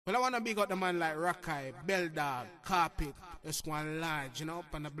Well, I want to big up the man like Rockeye, Bell Dog, Carpet, just one large, you know, up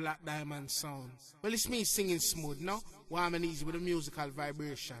on the Blackdiamond Sound. Well, it's me singing smooth, no? Warm and easy with a musical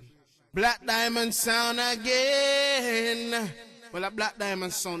vibration. Blackdiamond Sound again. Well, a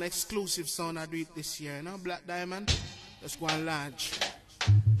Blackdiamond Sound, exclusive sound I do it this year, you know? Blackdiamond, just one large.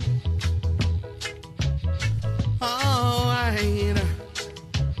 Alright.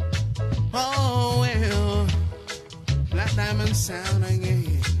 Oh, well. Blackdiamond Sound again.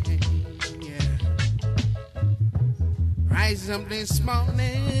 Rise up this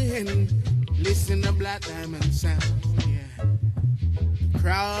morning, listen to Blackdiamond Sound, yeah.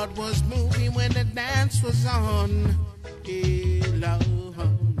 Crowd was moving when the dance was on, yeah, Lord.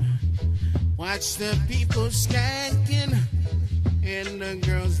 Watch the people skanking, and the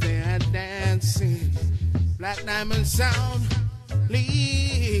girls they are dancing. Blackdiamond Sound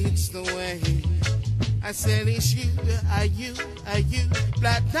leads the way. I said it's you, are you,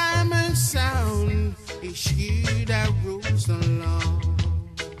 Blackdiamond Sound. It's you that rules the law.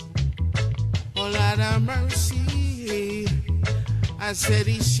 Oh, Lord have mercy. I said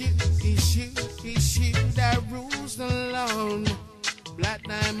it's you that rules the law.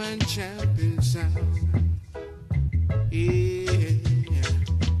 Blackdiamond Champion Sound. Yeah.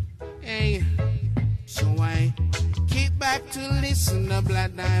 Hey. So I keep back to listen to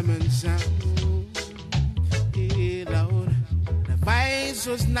Blackdiamond Sound. Yeah, Lord. The vibes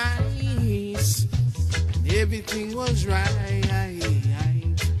was nice. Everything was right. I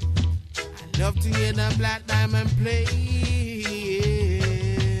love to hear the Blackdiamond play.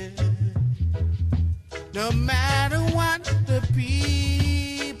 No matter what the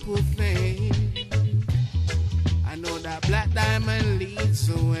people think, I know that Blackdiamond leads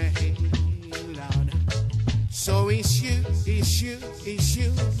the way, Lord. So it's you,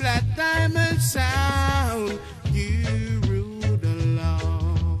 Blackdiamond Sound. You rule the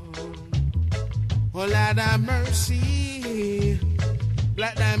Lord. Oh, Lord have mercy.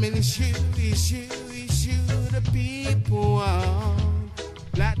 Blackdiamond, it's you, the people want.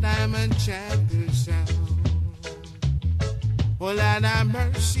 Blackdiamond Champion Sound. Oh, Lord have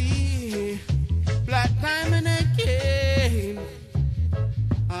mercy. Blackdiamond again.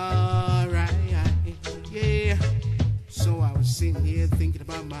 Alright, yeah. So I was sitting here thinking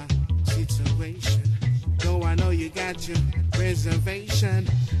about my situation. Though I know you got your reservation,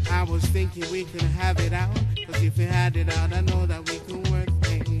 I was thinking we could have it out. Cause if we had it out, I know that we could work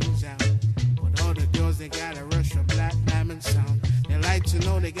things out. But all the girls, they gotta rush for Blackdiamond Sound. They like to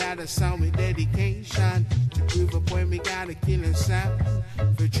know they got a sound with dedication. To prove a point, we gotta kill a sound.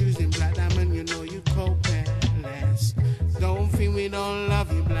 For choosing Blackdiamond, you know you co-pass. Don't think we don't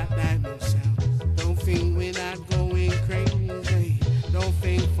love you, Blackdiamond Sound. Don't think we're not going crazy. Don't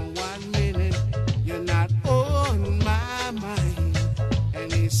think for 1 minute you're not on my mind.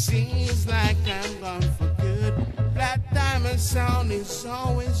 And it seems like I'm gone for good. Blackdiamond Sound is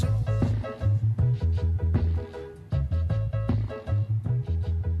always